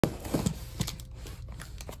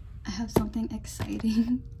have something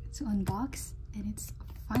exciting to unbox, and it's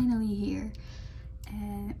finally here,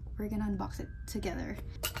 and we're gonna unbox it together.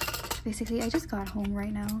 Basically, I just got home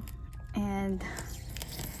right now, and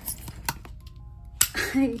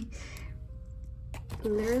I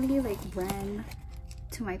literally like ran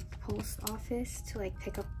to my post office to like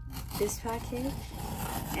pick up this package,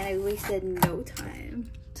 and I wasted no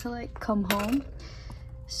time to like come home.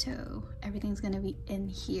 So everything's gonna be in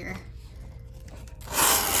here.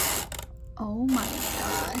 Oh my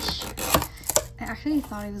gosh, I actually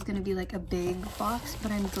thought it was gonna be like a big box,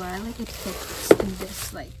 but I'm glad like it fits in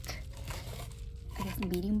this like, I guess,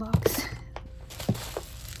 medium box.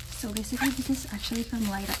 So basically this is actually from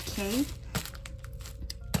Light Up K,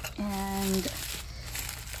 and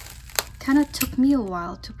kind of took me a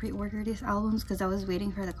while to pre-order these albums because I was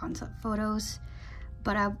waiting for the concept photos,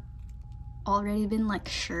 but I've already been like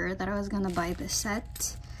sure that I was gonna buy this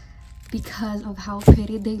set because of how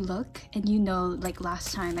pretty they look. And you know, like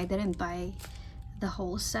last time I didn't buy the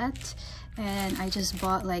whole set, and I just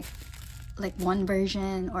bought like one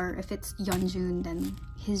version, or if it's Yeonjun then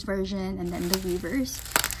his version, and then the Weavers.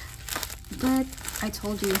 But I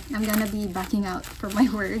told you I'm gonna be backing out from my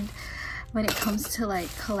word when it comes to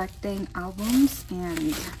like collecting albums,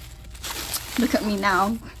 and look at me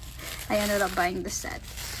now. I ended up buying the set.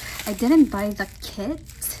 I didn't buy the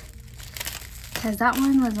kit because that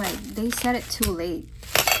one was like, they said it too late.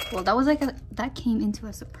 Well, that was like that came into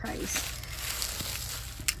a surprise.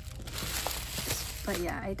 But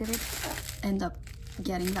yeah, I didn't end up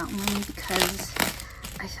getting that one because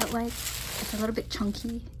I felt like it's a little bit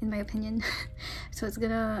chunky in my opinion. So it's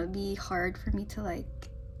gonna be hard for me to like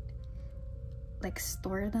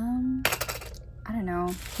store them. I don't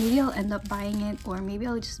know, maybe I'll end up buying it, or maybe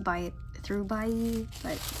I'll just buy it through Buy,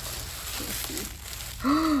 but we'll see.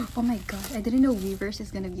 Oh my god, I didn't know Weavers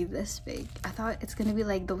is gonna be this big. I thought it's gonna be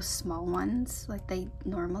like those small ones like they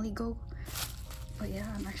normally go, but yeah,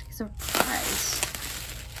 I'm actually surprised.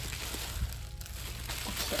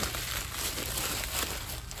 Okay,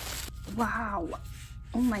 wow,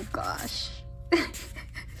 oh my gosh.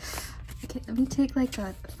 Okay, let me take like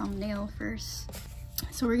a thumbnail first.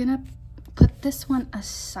 So we're gonna put this one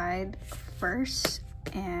aside first,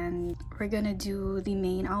 and we're gonna do the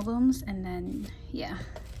main albums, and then yeah.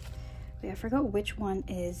 Wait, I forgot which one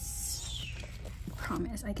is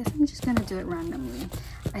Promise. I guess I'm just gonna do it randomly.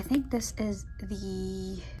 I think this is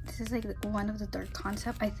like one of the dark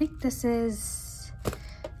concept. I think this is,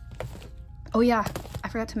 oh yeah, I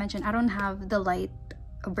forgot to mention I don't have the light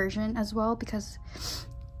version as well because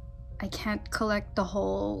I can't collect the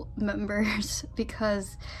whole members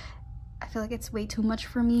because I feel like it's way too much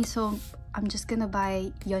for me. So I'm just gonna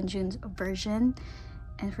buy Yeonjun's version,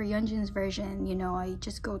 and for Yeonjun's version, you know, I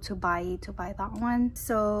just go to buy that one.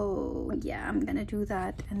 So yeah, I'm gonna do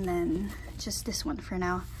that, and then just this one for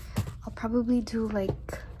now. I'll probably do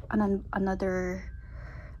like another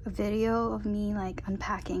video of me like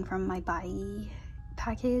unpacking from my buy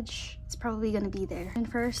package. It's probably gonna be there. And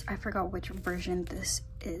first, I forgot which version this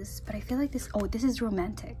is, but I feel like this, oh, this is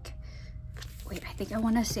Romantic. Wait, I think I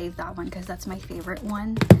want to save that one because that's my favorite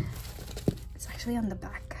one. It's actually on the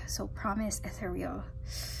back. So Promise, Ethereal.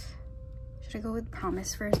 Should I go with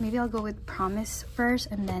Promise first? Maybe I'll go with Promise first,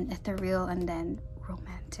 and then Ethereal, and then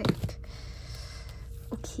Romantic.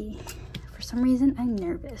 Okay, for some reason I'm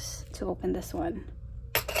nervous to open this one.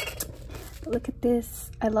 But look at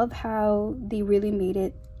this. I love how they really made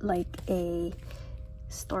it like a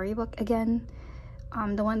storybook again.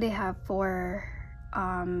 The one they have for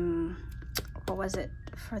what was it,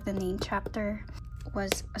 for the name chapter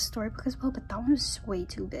was a storybook as well, but that one was way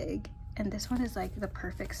too big, and this one is like the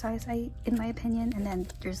perfect size in my opinion. And then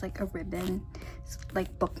there's like a ribbon,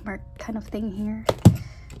 like bookmark kind of thing here.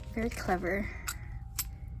 Very clever.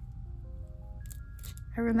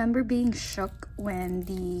 I remember being shook when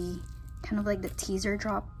the kind of like the teaser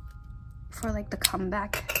drop for like the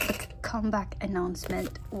comeback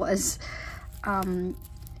announcement was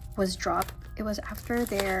dropped. It was after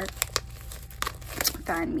their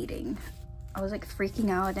fan meeting. I was like freaking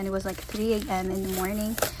out, and it was like 3 a.m. in the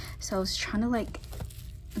morning, so I was trying to like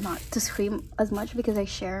not to scream as much because I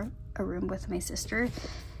share a room with my sister,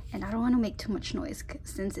 and I don't want to make too much noise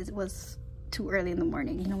since it was too early in the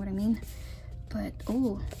morning, you know what I mean? But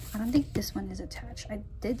oh, I don't think this one is attached. I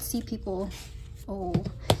did see people, oh,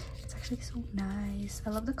 it's actually so nice. I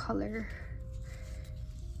love the color.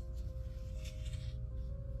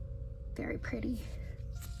 Very pretty.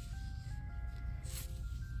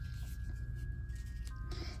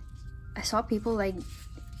 I saw people like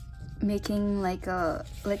making like a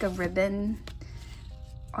ribbon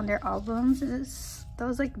on their albums. That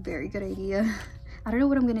was like a very good idea. I don't know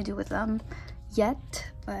what I'm gonna do with them yet,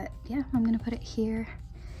 but yeah, I'm gonna put it here.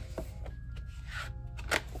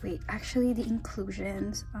 Wait, actually the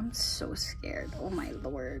inclusions, I'm so scared. Oh my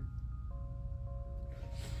lord.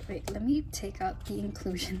 Wait, let me take out the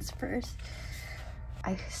inclusions first.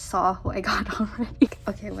 I saw what I got already.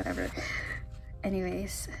 Okay, whatever.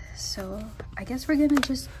 Anyways, so I guess we're gonna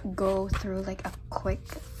just go through like a quick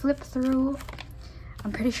flip through.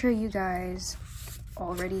 I'm pretty sure you guys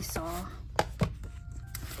already saw.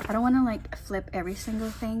 I don't want to like flip every single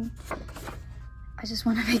thing. I just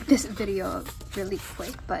want to make this video really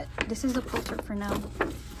quick, but this is the poster for now.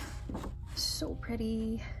 So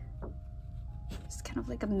pretty. It's kind of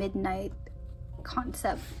like a midnight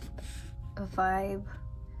concept vibe.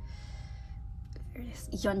 There it is.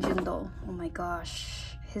 Yeonjun though. Oh my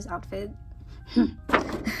gosh, his outfit.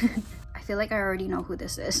 I feel like I already know who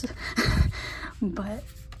this is. But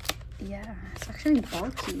yeah, it's actually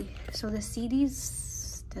bulky. So the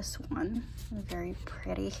CD's this one, very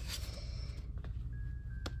pretty.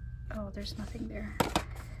 Oh, there's nothing there.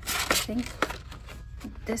 I think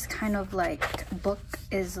this kind of like book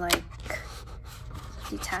is like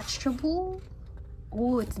detachable.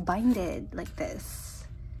 Oh, it's binded like this.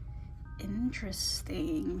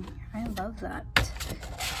 Interesting. I love that.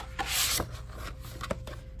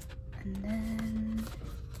 And then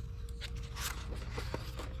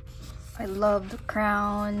I love the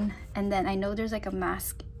crown. And then I know there's like a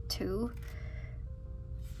mask too.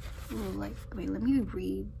 Ooh, like, wait, let me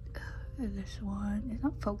read this one. It's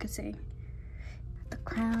not focusing. The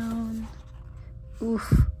crown.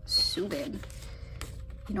 Oof, soobin.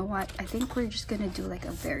 You know what? I think we're just gonna do like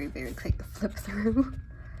a very, very quick flip through.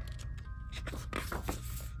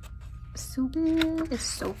 Soobin is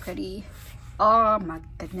so pretty. Oh my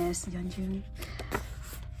goodness, Yeonjun.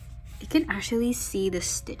 You can actually see the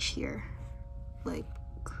stitch here, like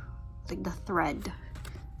the thread.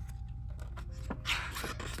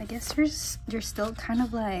 I guess you're still kind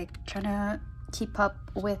of like trying to keep up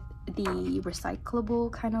with the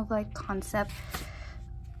recyclable kind of like concept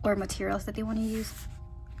or materials that they want to use.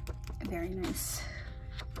 Very nice.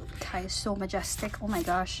 Kai is so majestic. Oh my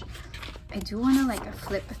gosh. I do want to like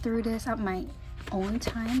flip through this at my own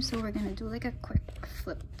time, so we're gonna do like a quick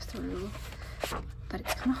flip through, but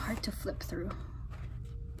it's kind of hard to flip through.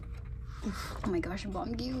 Oof, oh my gosh,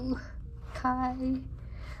 beomgyu, Kai.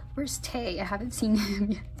 Where's Tae? I haven't seen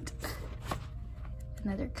him yet.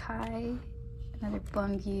 Another Kai, another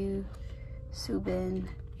beomgyu, soobin,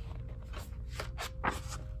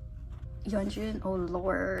 yeonjun. Oh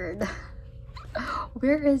lord.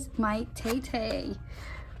 Where is my Tae?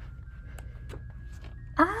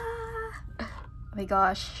 Ah! Oh my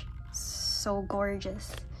gosh, so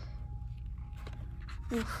gorgeous.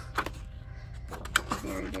 Oof.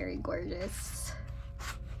 Very, very gorgeous.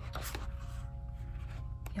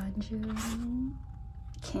 Yeonjun,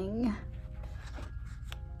 king.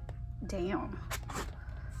 Damn.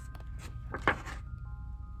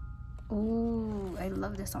 Ooh, I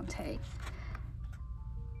love this on Tae.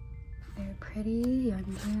 Very pretty.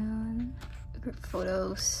 Yeonjun. Group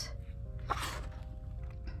photos.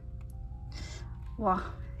 Wow,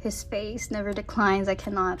 his face never declines. I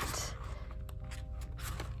cannot.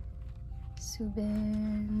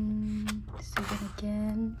 Soobin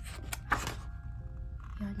again.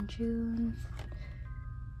 Yeonjun,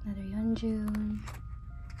 another Yeonjun.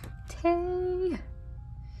 Tae.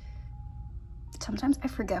 Sometimes I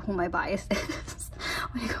forget who my bias is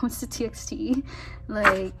when it comes to TXT.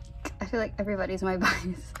 Like, I feel like everybody's my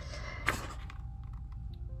bias.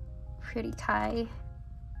 Pretty Kai.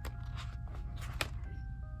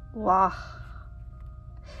 Wow.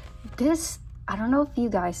 This, I don't know if you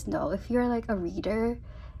guys know, if you're like a reader,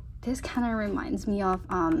 this kind of reminds me of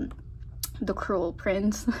The Cruel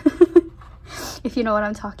Prince. If you know what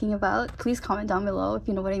I'm talking about, please comment down below if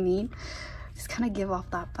you know what I mean. Just kind of give off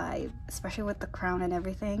that vibe, especially with the crown and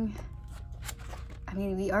everything. I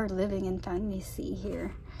mean, we are living in fantasy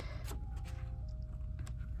here.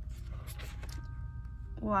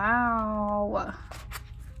 Wow.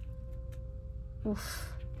 Oof.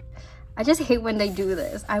 I just hate when they do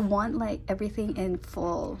this. I want like everything in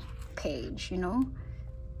full page, you know?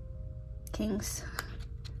 Kings.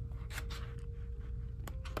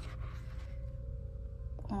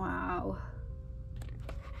 Wow.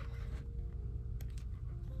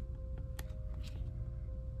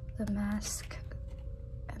 The mask.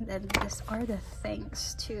 And then these are the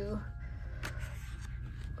things too.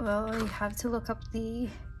 Well, you have to look up the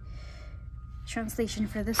translation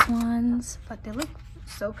for this ones, but they look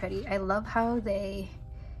so pretty. I love how they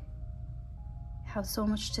have so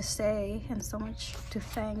much to say and so much to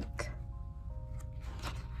thank.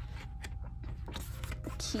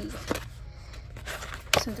 TXT.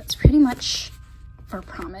 So that's pretty much for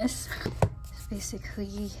Promise. So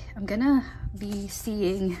basically, I'm gonna be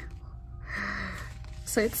seeing.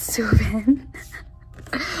 So it's Soobin.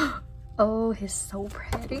 Oh, he's so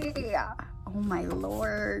pretty. Oh my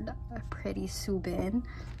lord, pretty Soobin.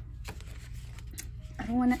 I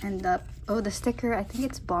don't want to end up. Oh, the sticker. I think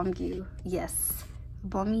it's beomgyu. Yes,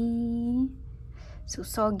 Bomi. So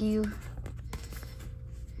Sogyu.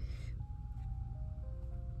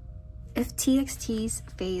 If TXT's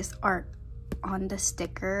face are on the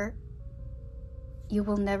sticker, you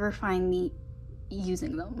will never find me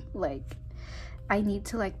using them. Like, I need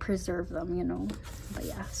to like preserve them, you know. But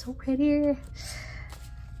yeah, so pretty.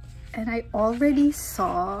 And I already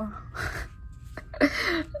saw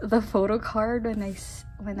the photo card when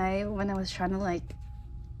I was trying to like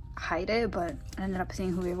hide it, but I ended up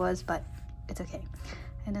seeing who it was, but it's okay.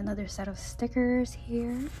 And another set of stickers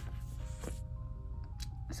here.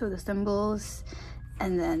 So the symbols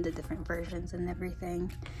and then the different versions and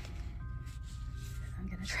everything. I'm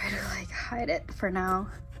gonna try to like hide it for now.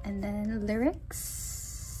 And then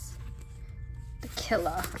lyrics. The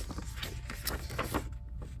killer.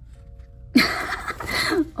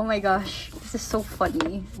 Oh my gosh, this is so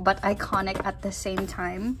funny but iconic at the same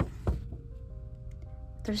time.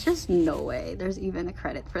 There's just no way there's even a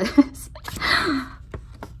credit for this.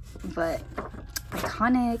 But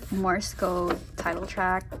iconic Morse code title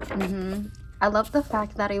track. I love the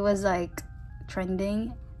fact that it was like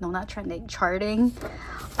trending, no, not trending, charting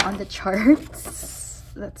on the charts.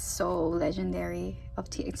 That's so legendary of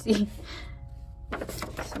TXT.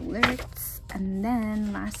 So lyrics, and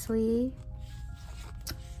then lastly,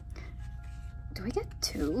 do we get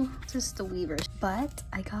two? Just the weavers, but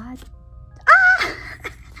I got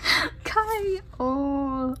Kai.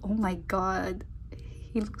 Oh my god,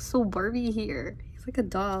 he looks so Barbie here. He's like a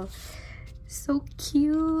doll. So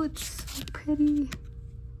cute, so pretty.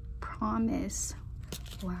 Promise.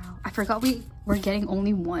 Wow, I forgot we're getting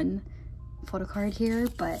only one photo card here,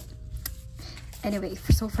 but anyway,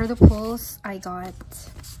 so for the pulls, I got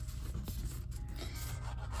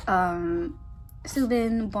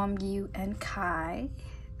Soobin, beomgyu, and Kai.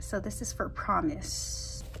 So this is for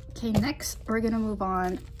Promise. Okay, next we're gonna move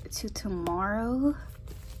on to tomorrow.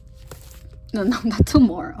 No, not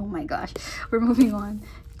tomorrow. Oh my gosh, we're moving on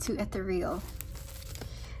to Ethereal.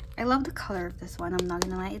 I love the color of this one, I'm not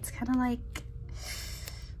gonna lie. It's kind of like,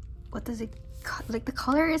 what does it, like the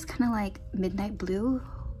color is kind of like midnight blue,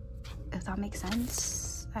 if that makes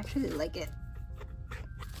sense. I actually like it.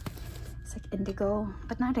 It's like indigo,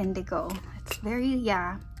 but not indigo. It's very,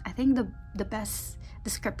 yeah, I think the best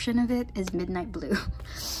description of it is midnight blue.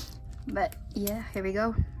 But yeah, here we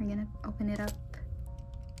go. We're gonna open it up.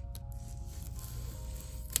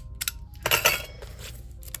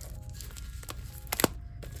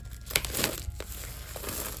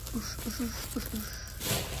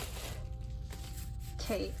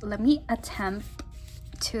 Okay, let me attempt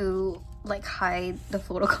to like hide the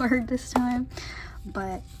photo card this time.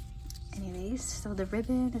 But anyways, so the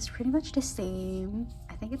ribbon is pretty much the same.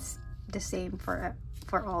 I think it's the same for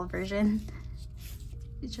all version.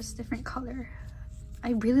 It's just different color.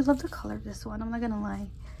 I really love the color of this one, I'm not gonna lie.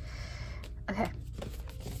 Okay.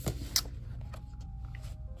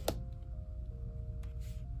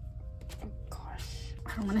 Oh gosh,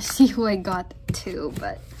 I don't want to see who I got to,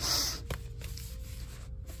 but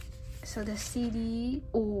so the CD,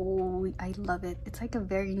 oh, I love it. It's like a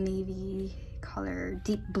very navy color,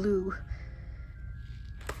 deep blue.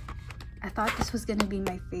 I thought this was gonna be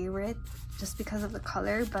my favorite just because of the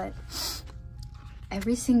color, but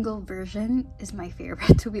every single version is my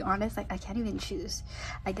favorite, to be honest. Like, I can't even choose.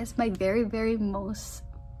 I guess my very most,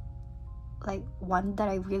 like, one that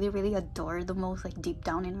I really adore the most, like deep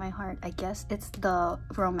down in my heart, I guess it's the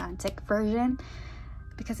romantic version,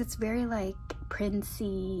 because it's very like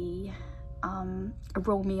princey,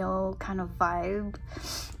 Romeo kind of vibe.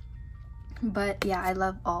 But yeah, I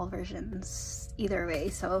love all versions either way.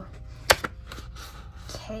 So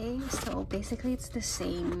okay, so basically it's the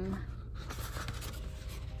same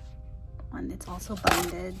one. It's also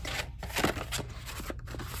binded.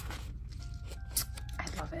 I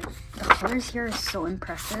love it. The colors here are so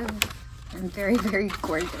impressive and very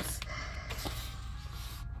gorgeous.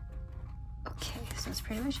 Okay, so it's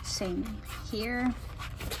pretty much the same here.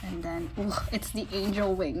 And then, oh, it's the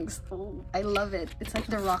angel wings. Oh, I love it. It's like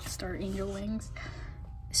the rock star angel wings.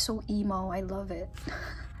 It's so emo. I love it.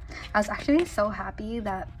 I was actually so happy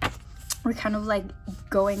that we're kind of like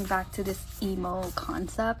going back to this emo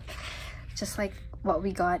concept, just like what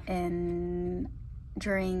we got during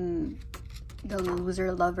the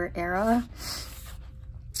loser lover era.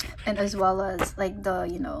 And as well as like the,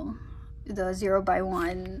 you know, the 0 by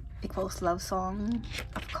 1 equals love song,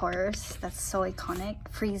 of course. That's so iconic.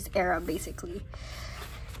 Freeze era, basically.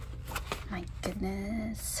 My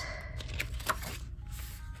goodness.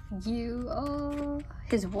 Oh,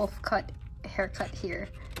 his wolf cut haircut here.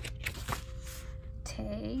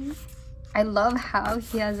 Tae. I love how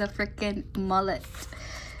he has a freaking mullet.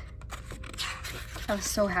 I was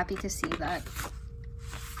so happy to see that.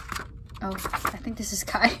 Oh, I think this is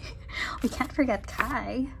Kai. We can't forget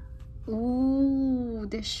Kai. Ooh,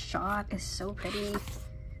 this shot is so pretty.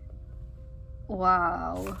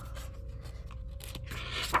 Wow.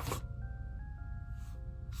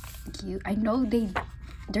 I know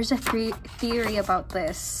there's a theory about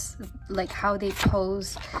this, like how they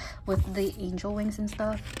pose with the angel wings and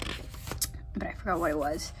stuff, but I forgot what it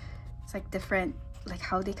was. It's like different, like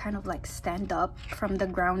how they kind of like stand up from the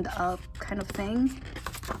ground up kind of thing.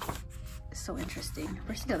 It's so interesting.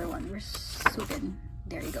 Where's the other one? Where's Soobin?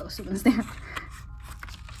 There you go, Soobin's there.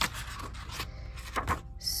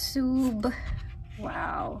 Soob.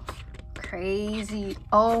 Wow, crazy.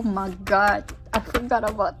 Oh my god, I forgot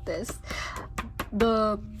about this.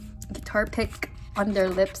 The guitar pick on their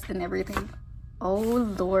lips and everything. Oh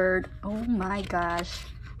lord, oh my gosh.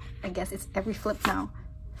 I guess it's every flip now.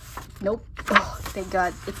 Nope. Oh, thank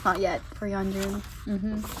god it's not yet for Yeonjun.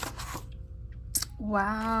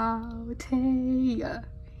 Wow, Tae.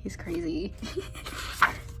 He's crazy.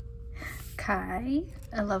 Kai,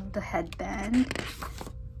 I love the headband.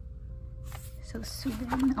 So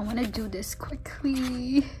Soobin, I want to do this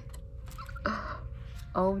quickly.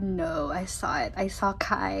 Oh no, I saw it. I saw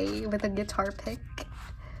Kai with a guitar pick.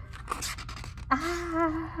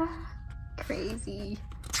 Ah, crazy.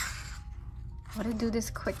 I want to do this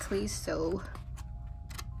quickly, so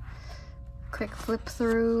quick flip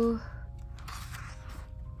through.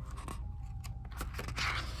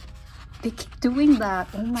 They keep doing that.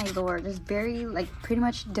 Oh my lord, there's very like pretty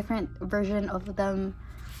much different version of them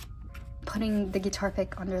putting the guitar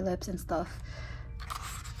pick on their lips and stuff.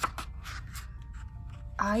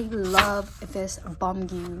 I love this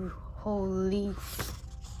beomgyu. Holy.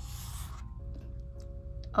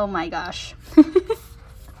 Oh my gosh.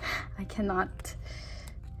 I cannot.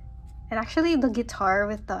 And actually the guitar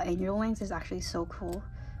with the angel wings is actually so cool.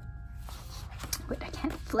 Wait, I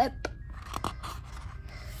can't flip.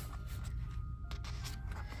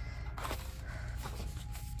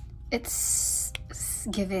 It's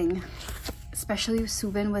giving, especially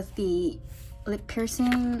Soobin with the lip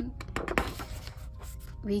piercing.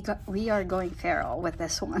 We are going feral with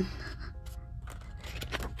this one.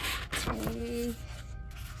 Okay.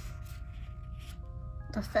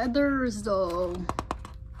 The feathers though.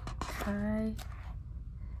 Kai,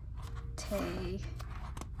 Tae,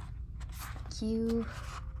 Gyu.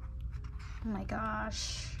 Oh my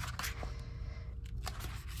gosh.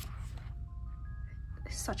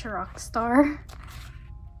 Such a rock star.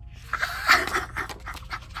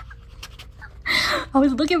 I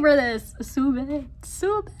was looking for this. Soobin.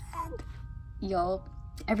 Yo,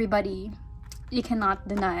 everybody, you cannot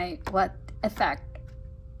deny what effect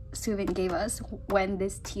Soobin gave us when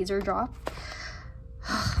this teaser dropped.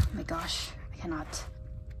 Oh my gosh, I cannot.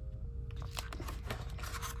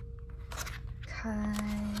 Kai,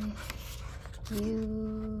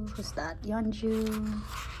 you, who's that? Yeonjun,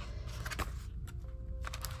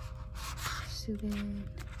 Soobin.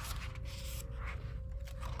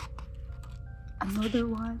 Another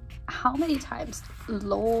one. How many times?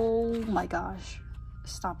 Oh my gosh,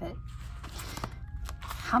 stop it.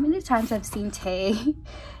 How many times I've seen Tae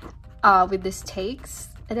with this takes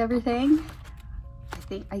and everything? I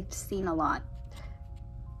think I've seen a lot.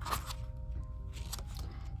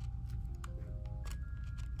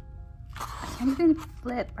 I can't even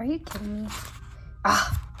flip. Are you kidding me?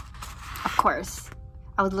 Ah, of course.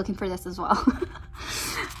 I was looking for this as well.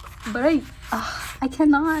 But I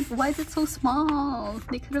cannot. Why is it so small?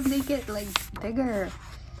 They could have made it like bigger.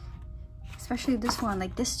 Especially this one,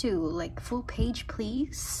 like this too. Like full page,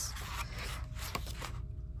 please.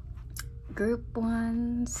 Group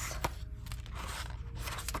ones.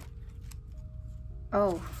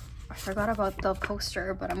 Oh, I forgot about the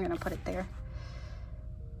poster, but I'm gonna put it there.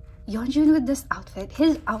 Yeonjun with this outfit.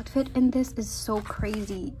 His outfit in this is so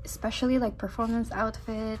crazy. Especially like performance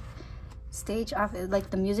outfit, stage outfit, like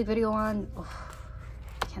the music video one. Oh,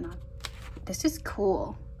 I cannot. This is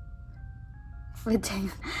cool. With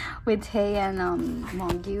Tae and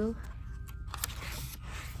beomgyu.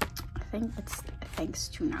 I think it's thanks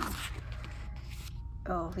to now.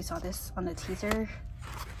 Oh, we saw this on the teaser.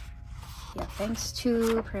 Yeah, thanks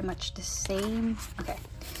to pretty much the same. Okay,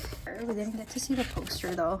 we didn't get to see the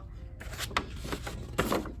poster though.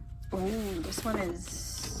 Oh, this one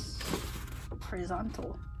is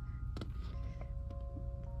horizontal.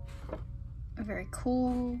 Very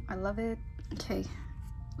cool. I love it. Okay,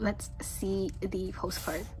 let's see the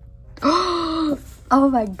postcard. Oh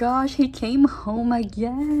my gosh, he came home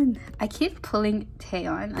again. I keep pulling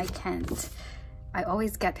Taehyun. I can't. I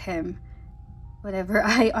always get him whenever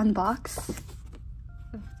I unbox.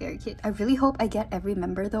 Very cute. I really hope I get every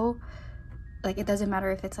member though. Like, it doesn't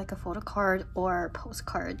matter if it's like a photo card or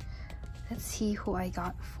postcard. Let's see who I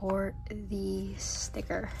got for the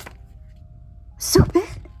sticker. Soobin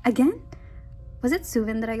again? Was it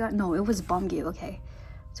Soobin that I got? No, it was beomgyu. Okay,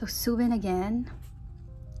 so Soobin again.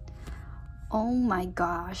 Oh my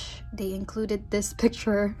gosh, they included this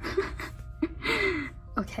picture.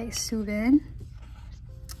 Okay, Soobin.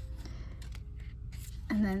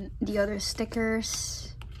 And then the other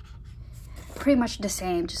stickers, pretty much the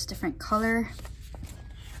same, just different color.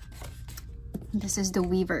 This is the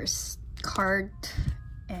Weavers card.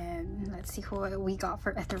 And let's see who we got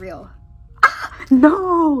for Ethereal. Ah,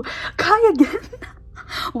 no! Kai again!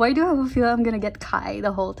 Why do I have a feeling I'm gonna get Kai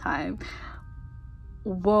the whole time?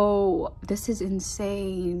 Whoa, this is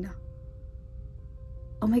insane.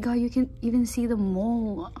 Oh my god, you can even see the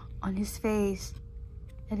mole on his face.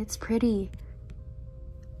 And it's pretty.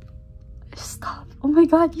 Stop. Oh my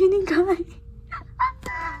god, hueningkai.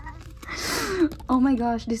 Oh my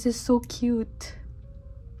gosh, this is so cute.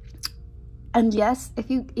 And yes, if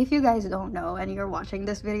you guys don't know and you're watching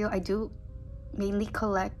this video, I do mainly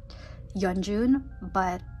collect yeonjun,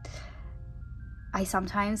 but I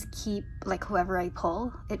sometimes keep like whoever I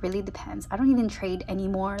pull. It really depends. I don't even trade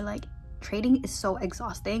anymore. Like, trading is so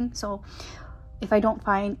exhausting. So if I don't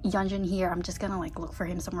find yeonjun here, I'm just gonna like look for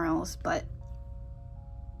him somewhere else. But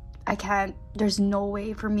I can't, there's no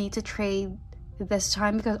way for me to trade this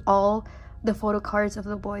time because all the photo cards of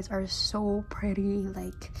the boys are so pretty.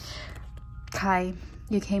 Like, Kai,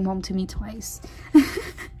 you came home to me twice.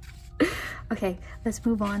 Okay, let's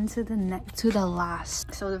move on to the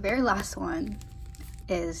last. So the very last one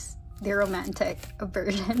is the romantic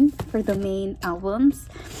version for the main albums.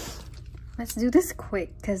 Let's do this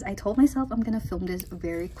quick because I told myself I'm gonna film this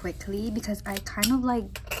very quickly because I kind of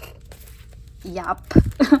like yap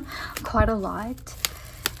quite a lot,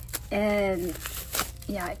 and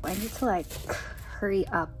yeah, I need to like hurry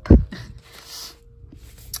up.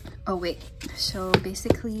 Oh wait, so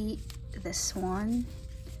basically this one,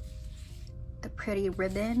 the pretty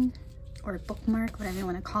ribbon or bookmark, whatever you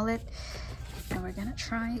want to call it, and we're gonna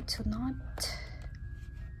try to not,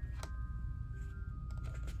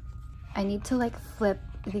 I need to like flip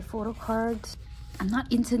the photo cards. I'm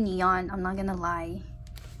not into neon, I'm not gonna lie.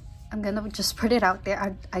 I'm gonna just put it out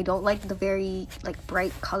there. I don't like the very like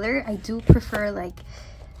bright color. I do prefer like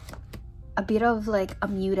a bit of like a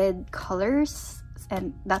muted colors,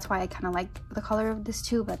 and that's why I kind of like the color of this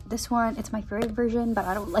too. But this one, it's my favorite version, but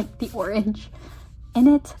I don't like the orange in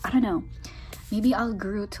it. I don't know, maybe I'll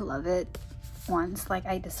grow to love it once like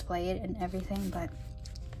I display it and everything. But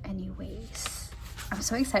anyways, I'm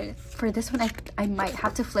so excited for this one. I might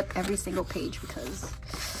have to flip every single page because,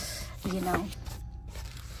 you know,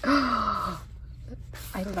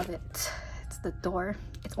 I love it. It's the door.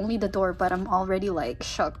 It's only the door, but I'm already like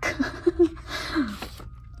shook.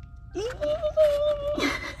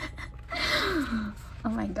 Oh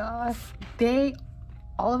my gosh,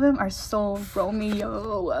 all of them are so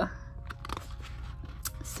Romeo.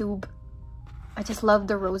 Soob. I just love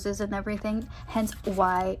the roses and everything, hence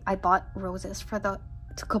why I bought roses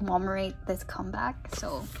to commemorate this comeback.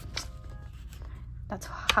 So that's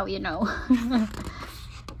how you know.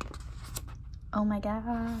 Oh my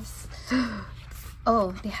gosh.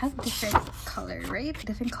 Oh, they have different color, right?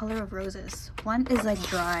 Different color of roses. One is like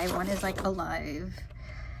dry, one is like alive.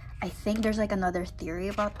 I think there's like another theory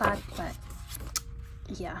about that, but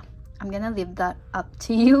yeah, I'm gonna leave that up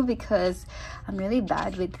to you because I'm really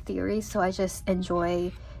bad with theories, so I just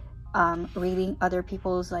enjoy reading other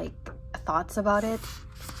people's like thoughts about it.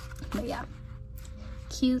 But yeah,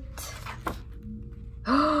 cute.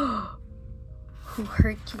 Who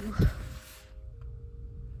hurt you?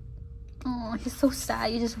 Oh, he's so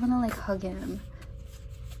sad. You just want to like hug him.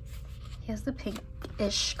 He has the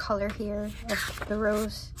pinkish color here of the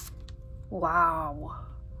rose. Wow.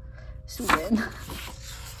 Soobin.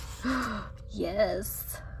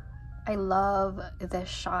 Yes. I love this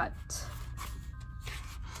shot.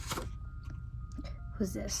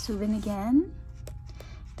 Who's this? Soobin again?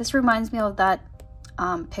 This reminds me of that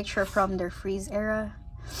picture from their Freeze era.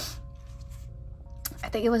 I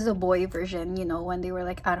think it was the boy version, you know, when they were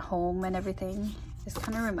like at home and everything. This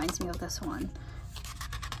kind of reminds me of this one.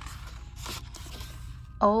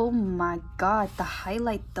 Oh my god, the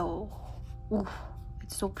highlight though. Ooh,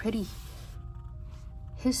 it's so pretty.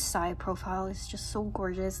 His side profile is just so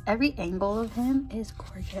gorgeous. Every angle of him is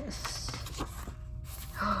gorgeous.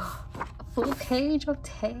 Full page of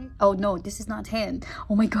Tae. Oh no, this is not Taehyun.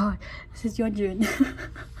 Oh my god, this is Yeonjun.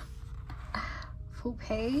 Full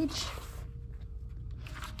page.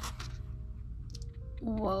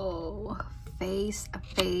 Whoa, face, a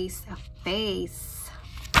face, a face.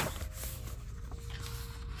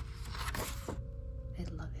 I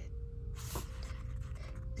love it.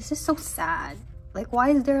 This is so sad. Like, why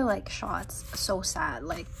is there like shots so sad?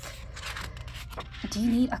 Like, do you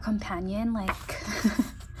need a companion? Like,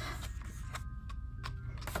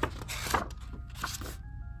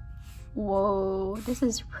 whoa, this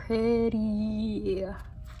is pretty.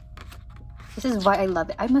 This is why I love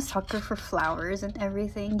it. I'm a sucker for flowers and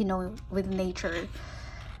everything, you know, with nature.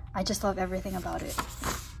 I just love everything about it.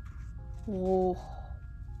 Whoa,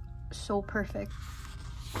 so perfect.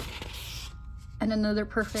 And another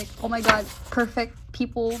perfect. Oh my god, perfect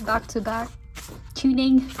people back to back.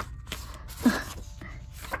 Tuning.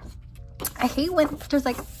 I hate when there's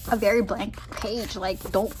like a very blank page.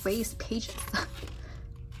 Like, don't waste pages.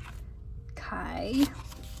 Kai.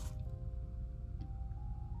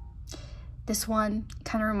 This one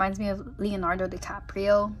kind of reminds me of Leonardo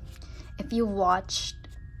DiCaprio. If you watched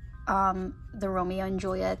the Romeo and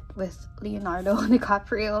Juliet with Leonardo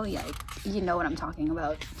DiCaprio, yeah, you know what I'm talking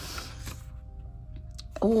about.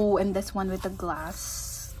 Oh, and this one with the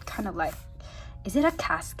glass, kind of like, is it a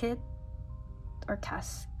casket or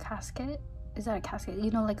casket? Is that a casket?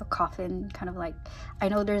 You know, like a coffin, kind of like. I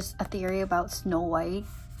know there's a theory about Snow White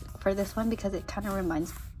for this one because it kind of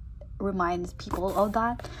reminds people of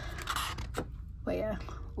that. But yeah,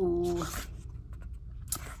 ooh,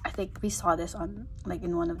 I think we saw this on like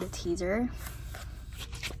in one of the teaser.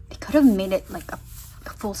 They could have made it like a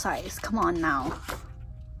full size. Come on now.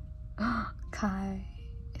 Kai.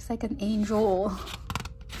 It's like an angel.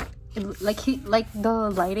 Like the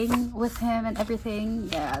lighting with him and everything.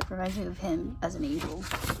 Yeah, it reminds me of him as an angel.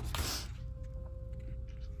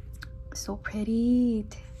 So pretty.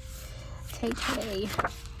 KK.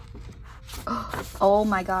 Oh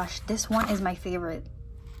my gosh, this one is my favorite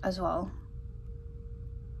as well.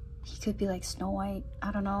 He could be like Snow White.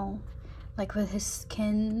 I don't know. Like with his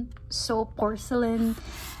skin so porcelain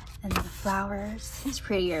and the flowers. He's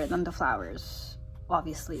prettier than the flowers.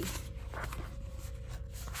 Obviously.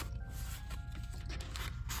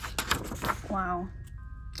 Wow.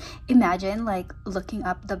 Imagine like looking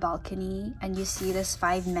up the balcony and you see this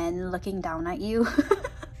 5 men looking down at you.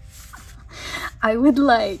 I would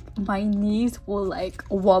like, my knees will like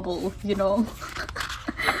wobble, you know.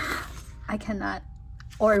 I cannot.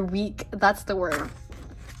 Or weak, that's the word.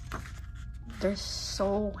 They're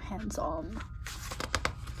so handsome.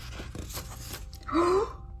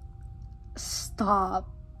 Stop.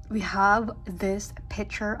 We have this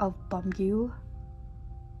picture of beomgyu.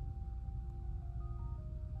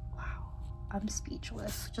 Wow, I'm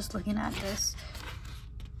speechless just looking at this.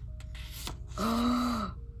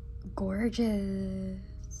 Gorgeous.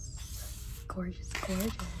 Gorgeous,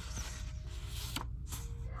 gorgeous.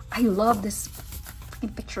 I love this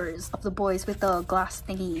pictures of the boys with the glass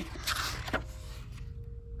thingy.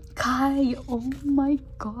 Kai, oh my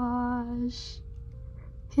gosh.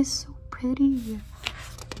 He's so pretty.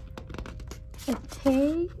 And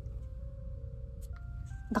Tae,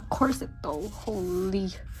 the corset though, holy.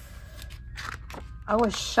 I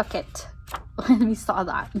was shook it when we saw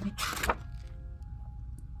that. Oh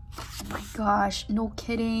my gosh, no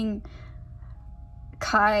kidding.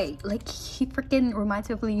 Kai, like, he freaking reminds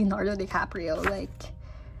me of Leonardo DiCaprio. Like,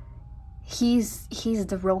 he's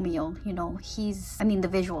the Romeo, you know. I mean the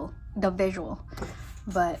visual,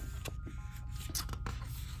 but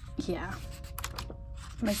yeah,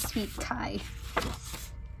 my sweet Kai.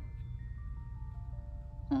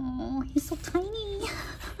 Oh, he's so tiny.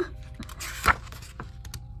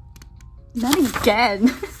 Not again.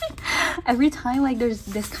 Every time like there's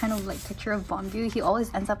this kind of like picture of beomgyu, he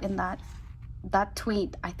always ends up in that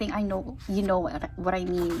tweet. I think I know, you know what I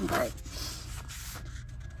mean, but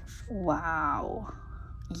wow.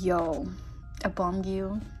 Yo, a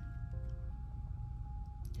beomgyu.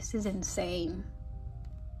 This is insane.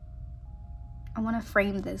 I want to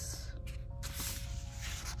frame this.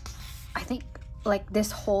 I think like this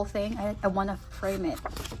whole thing, I want to frame it.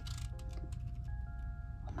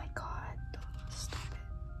 Oh my god, stop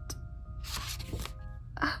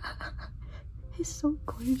it. He's so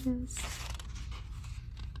gorgeous.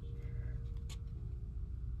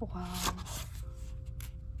 Wow.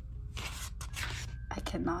 I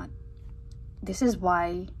cannot. This is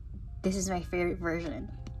why this is my favorite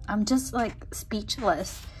version. I'm just like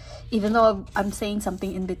speechless, even though I'm saying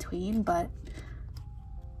something in between, but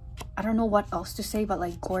I don't know what else to say, but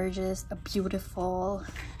like gorgeous, beautiful,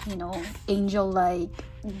 you know, angel-like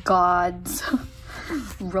gods,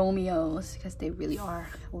 Romeos, because they really are.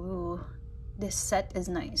 Ooh, this set is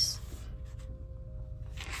nice.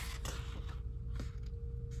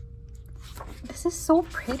 This is so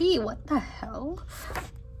pretty. What the hell?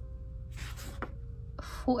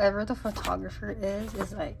 Whoever the photographer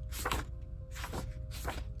is like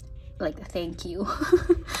thank you.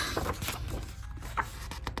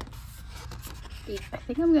 Wait, I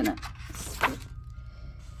think I'm gonna skip.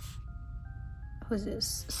 Who's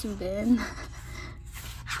this? Soobin.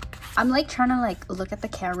 I'm like trying to like look at the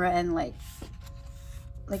camera and like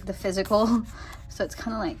the physical, so it's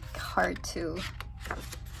kind of like hard to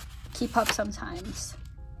keep up sometimes.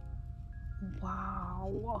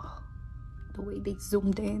 Wow, the way they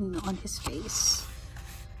zoomed in on his face.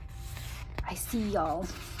 I see y'all.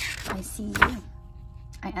 I see you.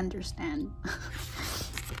 I understand.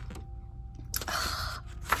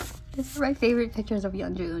 This is my favorite pictures of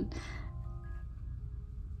Yeonjun.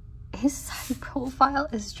 His side profile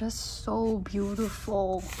is just so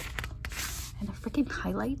beautiful. And the freaking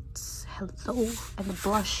highlights. Hello. And the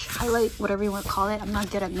blush highlight, whatever you want to call it. I'm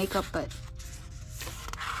not good at makeup, but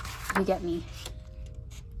you get me.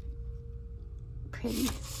 Pretty.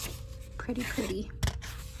 Pretty, pretty.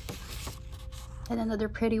 And another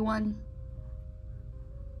pretty one.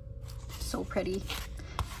 So pretty.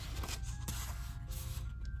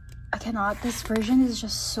 I cannot. This version is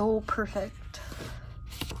just so perfect.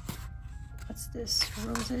 What's this?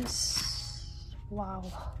 Roses. Wow.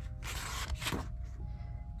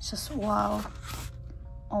 It's just wow.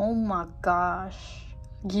 Oh my gosh.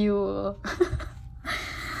 You.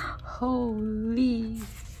 Holy.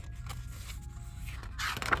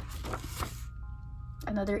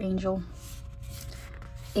 Another angel.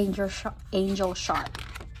 Angel shot. Angel shot.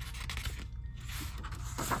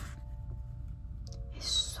 It's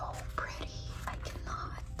so pretty. I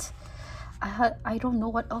cannot. I don't know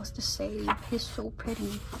what else to say. He's so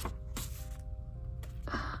pretty.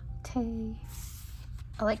 Tay.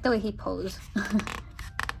 I like the way he posed.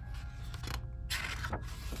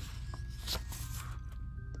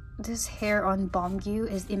 This hair on beomgyu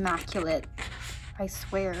is immaculate. I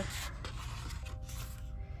swear.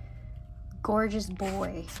 Gorgeous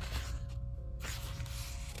boy.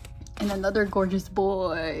 And another gorgeous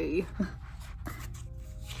boy.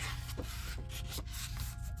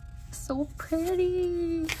 So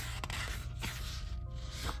pretty.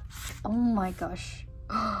 Oh my gosh.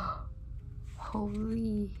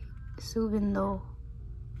 Holy. Soobin though.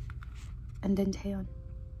 And then taehyun.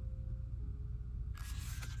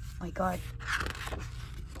 My god.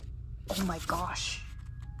 Oh my gosh.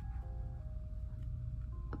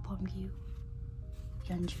 beomgyu.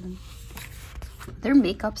 Yeonjun. Their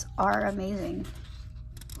makeups are amazing.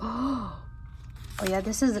 Oh yeah,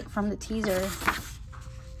 this is from the teaser.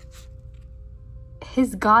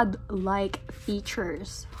 His god-like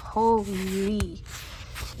features. Holy.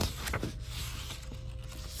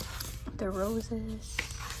 The roses.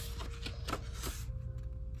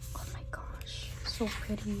 Oh my gosh, so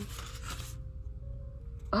pretty.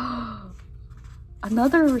 Oh,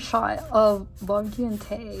 another shot of beomgyu and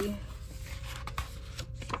Tae.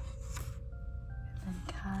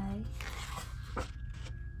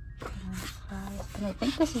 And I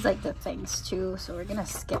think this is like the things too, so we're gonna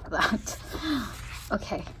skip that.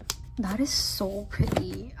 Okay, that is so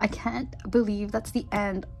pretty. I can't believe that's the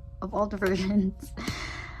end of all the versions.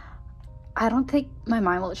 I don't think my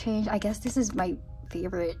mind will change. I guess this is my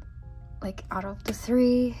favorite, like, out of the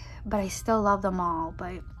three, but I still love them all.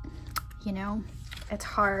 But you know, it's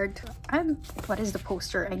hard. What is the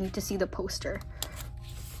poster? I need to see the poster.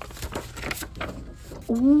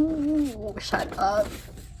 Ooh, shut up.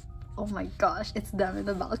 Oh my gosh, it's them in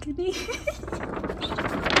the balcony.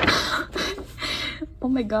 Oh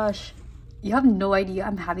my gosh, you have no idea.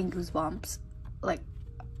 I'm having goosebumps like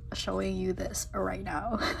showing you this right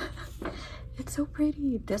now. It's so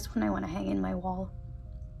pretty. This one I want to hang in my wall.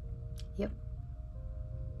 Yep,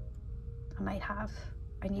 I might have.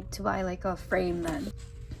 I need to buy like a frame then.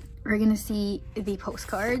 We're gonna see the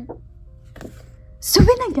postcard.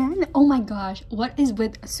 Soobin again. Oh my gosh, what is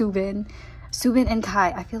with Soobin? Soobin and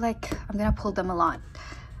Kai. I feel like I'm gonna pull them a lot.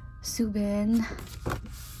 Soobin.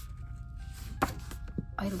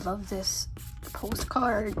 I love this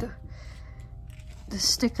postcard. The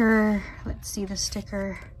sticker. Let's see the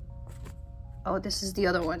sticker. Oh, this is the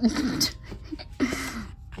other one.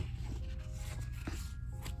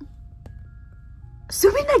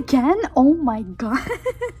 Soobin again? Oh my god.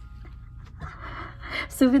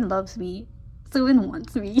 Soobin loves me. Soobin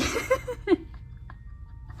wants me.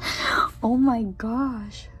 Oh my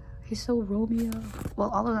gosh. He's so Romeo.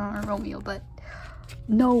 Well, all of them are Romeo, but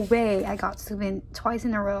no way I got Soobin twice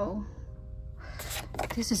in a row.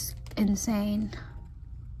 This is insane.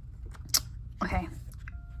 Okay.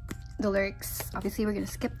 The lyrics. Obviously, we're gonna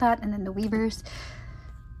skip that. And then the weavers.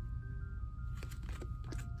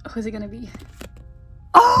 Who's it gonna be?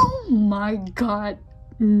 Oh my god.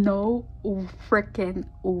 No freaking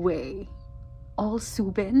way. All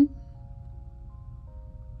Soobin?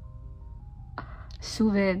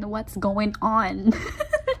 Soobin, what's going on?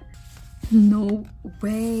 No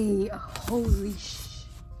way. Holy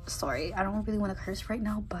sorry, I don't really want to curse right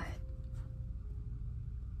now, but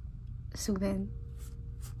Soobin,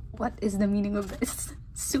 what is the meaning of this?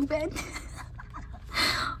 Soobin.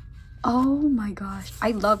 Oh my gosh, I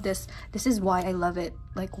love this. This is why I love it.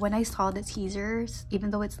 Like when I saw the teasers, even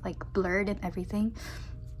though it's like blurred and everything,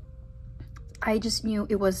 I just knew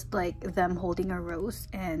it was like them holding a rose,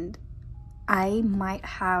 and I might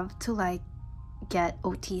have to like get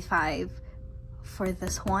OT5 for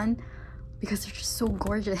this one because they're just so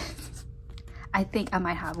gorgeous. I think I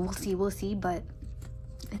might have. We'll see, but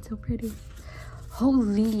it's so pretty.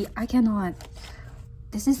 Holy, I cannot.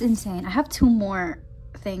 This is insane. I have 2 more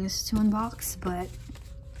things to unbox, but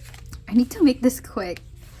I need to make this quick.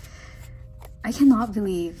 I cannot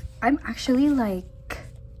believe I'm actually like,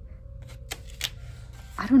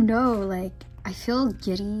 I don't know, like I feel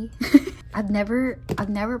giddy. I've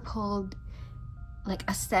never pulled like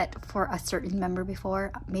a set for a certain member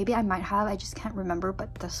before. Maybe I might have, I just can't remember.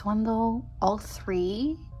 But this one though, all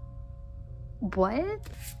 3, what?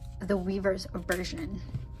 The Weavers version.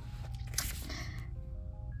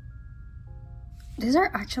 These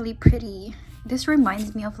are actually pretty. This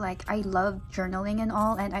reminds me of like, I love journaling and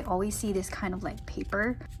all, and I always see this kind of like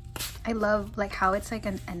paper. I love like how it's like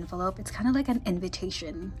an envelope. It's kind of like an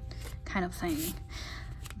invitation kind of thing.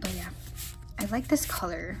 But yeah, I like this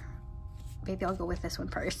color. Maybe I'll go with this one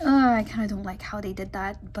first. I kind of don't like how they did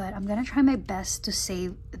that, but I'm gonna try my best to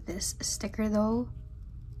save this sticker though.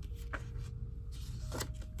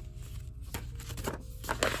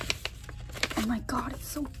 Oh my god, it's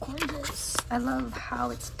so gorgeous. I love how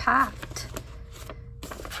it's packed.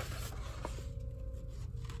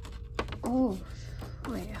 Oh,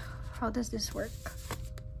 wait, how does this work?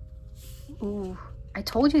 Ooh, I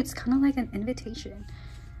told you it's kind of like an invitation.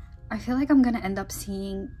 I feel like I'm gonna end up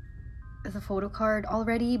seeing the photo card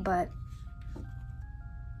already, but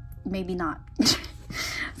maybe not.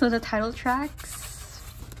 So the title tracks.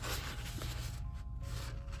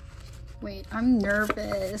 Wait, I'm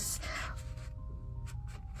nervous.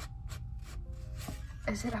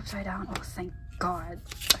 Is it upside down? Oh, thank God.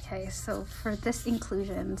 Okay, so for this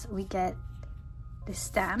inclusions, we get the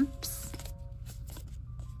stamps,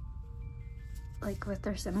 like with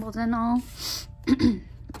their symbols and all.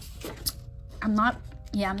 I'm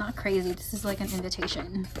not crazy. This is like an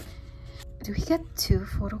invitation. Do we get 2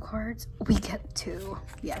 photo cards? We get 2.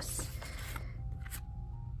 Yes.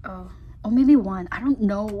 Oh, maybe 1. I don't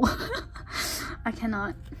know. I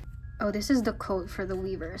cannot. Oh, this is the code for the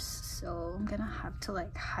weavers, so I'm gonna have to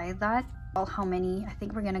like hide that. How many? I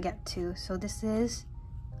think we're gonna get 2. So this is,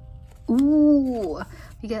 ooh,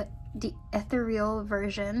 we get the ethereal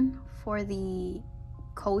version for the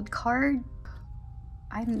code card.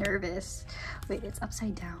 I'm nervous. Wait, it's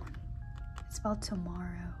upside down. It's spelled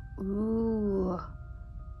tomorrow. Ooh,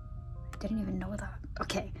 I didn't even know that.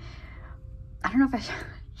 Okay, I don't know if I should.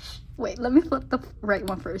 Wait, let me flip the right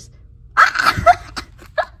one first.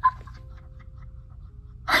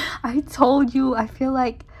 I told you, I feel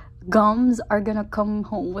like gums are gonna come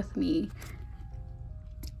home with me.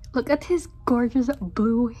 Look at his gorgeous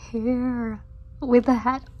blue hair with the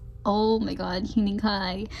hat. Oh my god,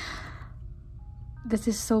 hueningkai. This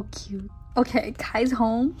is so cute. Okay, Kai's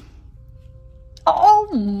home. Oh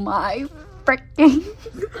my freaking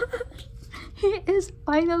he is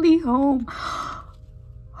finally home.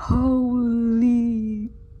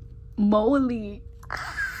 Holy moly.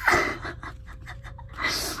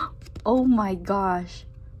 Oh my gosh,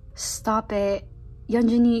 stop it.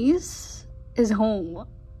 Yeonjun is home.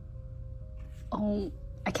 Oh,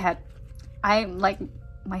 I can't. I'm like,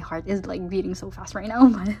 my heart is like beating so fast right now.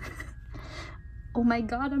 But oh my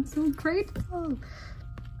god, I'm so grateful.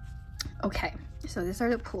 Okay, so these are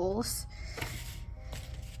the pools,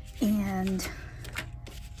 and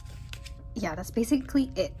yeah, that's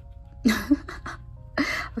basically it.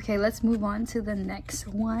 Okay, let's move on to the next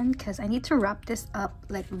one because I need to wrap this up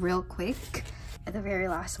like real quick. At the very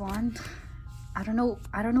last one, I don't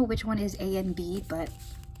know which one is A and B, but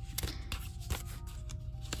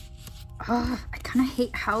I kind of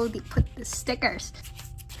hate how they put the stickers.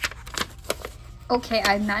 Okay,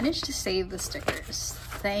 I managed to save the stickers.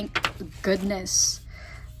 Thank goodness.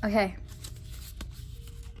 Okay.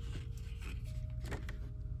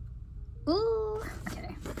 Ooh.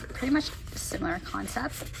 Okay, pretty much similar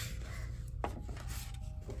concept.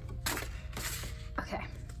 Okay.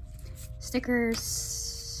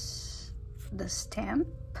 Stickers. The stamp.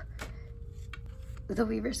 The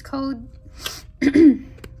weaver's code.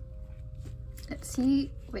 Let's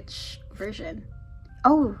see which version.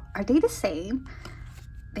 Oh, are they the same?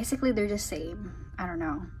 Basically, they're the same. I don't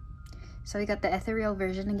know. So we got the ethereal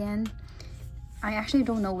version again. I actually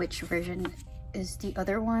don't know which version is the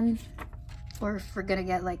other one, or if we're gonna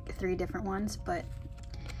get like 3 different ones, but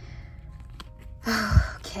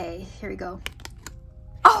okay, here we go.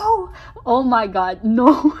 Oh my god,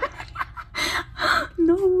 no.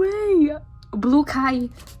 No way. Blue Kai,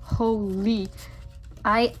 holy,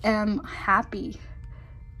 I am happy.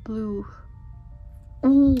 Blue.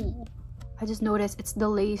 Ooh, I just noticed it's the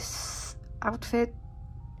lace outfit.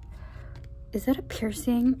 Is that a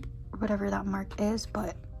piercing? Whatever that mark is,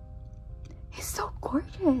 but he's so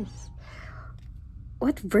gorgeous.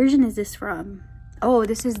 What version is this from? Oh,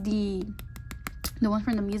 this is the one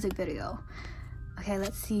from the music video. Okay,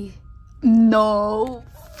 let's see. No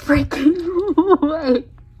freaking way.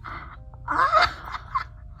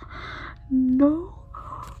 No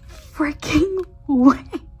freaking way.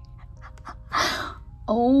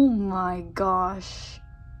 Oh my gosh.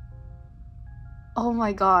 Oh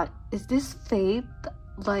my god. Is this fate?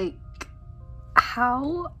 Like,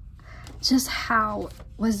 how? Just how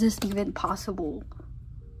was this even possible?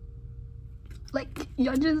 Like,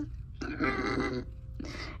 Yeonjun's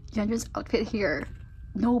outfit here.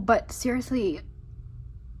 No, but seriously,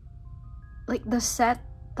 like the set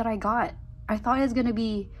that I got, I thought it was gonna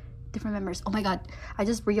be different members. Oh my god, I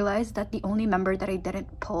just realized that the only member that I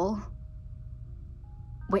didn't pull,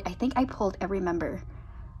 wait, I think I pulled every member.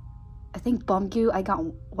 I think beomgyu, I got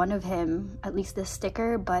one of him, at least this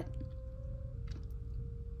sticker, but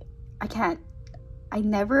I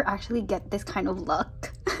never actually get this kind of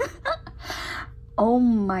luck. Oh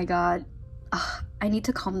my god. Ugh, I need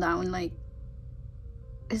to calm down. Like,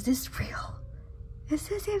 is this real? Is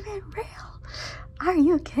this even real? Are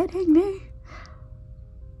you kidding me?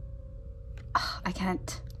 Ugh, I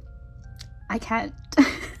can't. I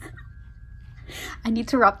need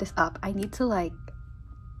to wrap this up. I need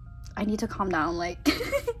to calm down, like.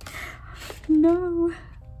 No.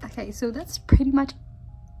 Okay, so that's pretty much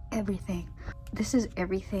everything. This is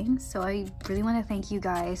everything. So I really want to thank you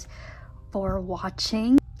guys for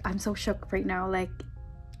watching. I'm so shook right now, like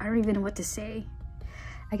I don't even know what to say.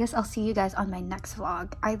 I guess I'll see you guys on my next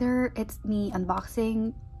vlog. Either it's me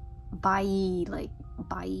unboxing like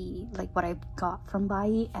what I got from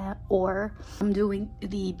Bai, or I'm doing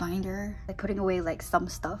the binder, like putting away like some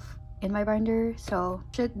stuff in my binder, so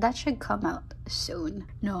that should come out soon.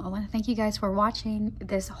 No, I want to thank you guys for watching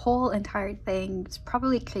this whole entire thing. It's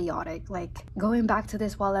probably chaotic, like going back to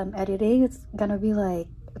this while I'm editing, it's gonna be like,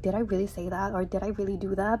 did I really say that, or did I really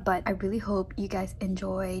do that? But I really hope you guys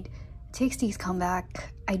enjoyed TXT's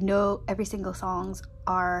comeback. I know every single songs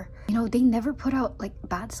are, you know, they never put out like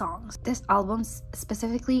bad songs. This album,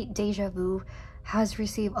 specifically Deja Vu, has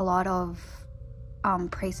received a lot of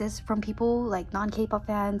praises from people like non-K-pop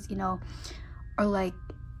fans, you know, or like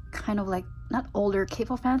kind of like not older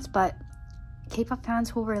K-pop fans, but K-pop fans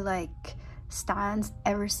who were like stans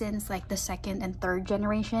ever since like the 2nd and 3rd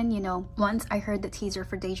generation. You know, once I heard the teaser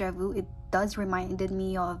for Deja Vu, it does reminded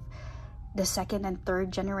me of the 2nd and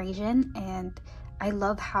 3rd generation, and I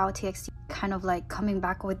love how TXT kind of like coming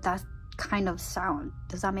back with that kind of sound.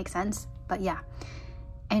 Does that make sense? But yeah,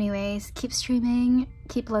 anyways, keep streaming,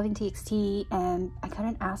 keep loving TXT, and I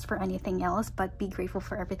couldn't ask for anything else but be grateful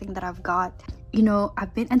for everything that I've got. You know,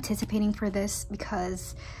 I've been anticipating for this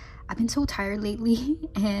because I've been so tired lately,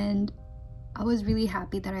 and I was really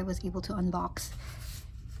happy that I was able to unbox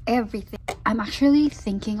everything. I'm actually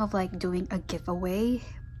thinking of like doing a giveaway,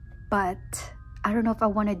 but I don't know if I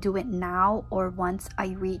want to do it now or once I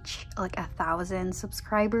reach like 1,000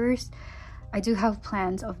 subscribers. I do have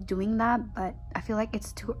plans of doing that, but I feel like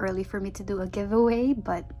it's too early for me to do a giveaway.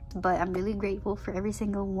 But I'm really grateful for every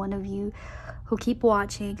single one of you who keep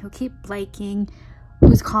watching, who keep liking,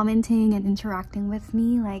 who's commenting and interacting with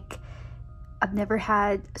me. Like, I've never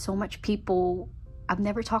had so much people. I've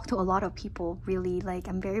never talked to a lot of people, really. Like,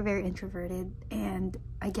 I'm very, very introverted, and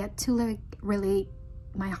I get to like relate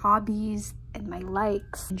my hobbies and my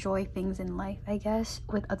likes, enjoy things in life, I guess,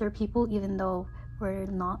 with other people, even though we're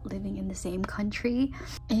not living in the same country.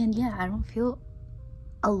 And yeah, I don't feel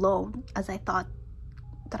alone as I thought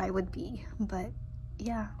that I would be. But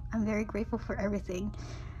yeah, I'm very grateful for everything,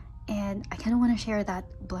 and I kind of want to share that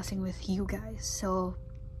blessing with you guys. So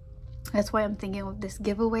that's why I'm thinking of this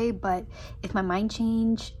giveaway. But if my mind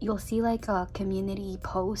change, you'll see like a community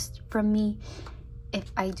post from me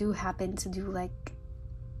if I do happen to do like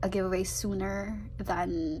a giveaway sooner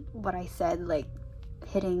than what I said, like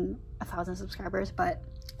hitting 1,000 subscribers, but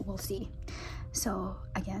we'll see. So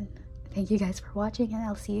again, thank you guys for watching, and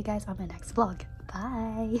I'll see you guys on my next vlog.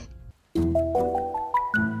 Bye.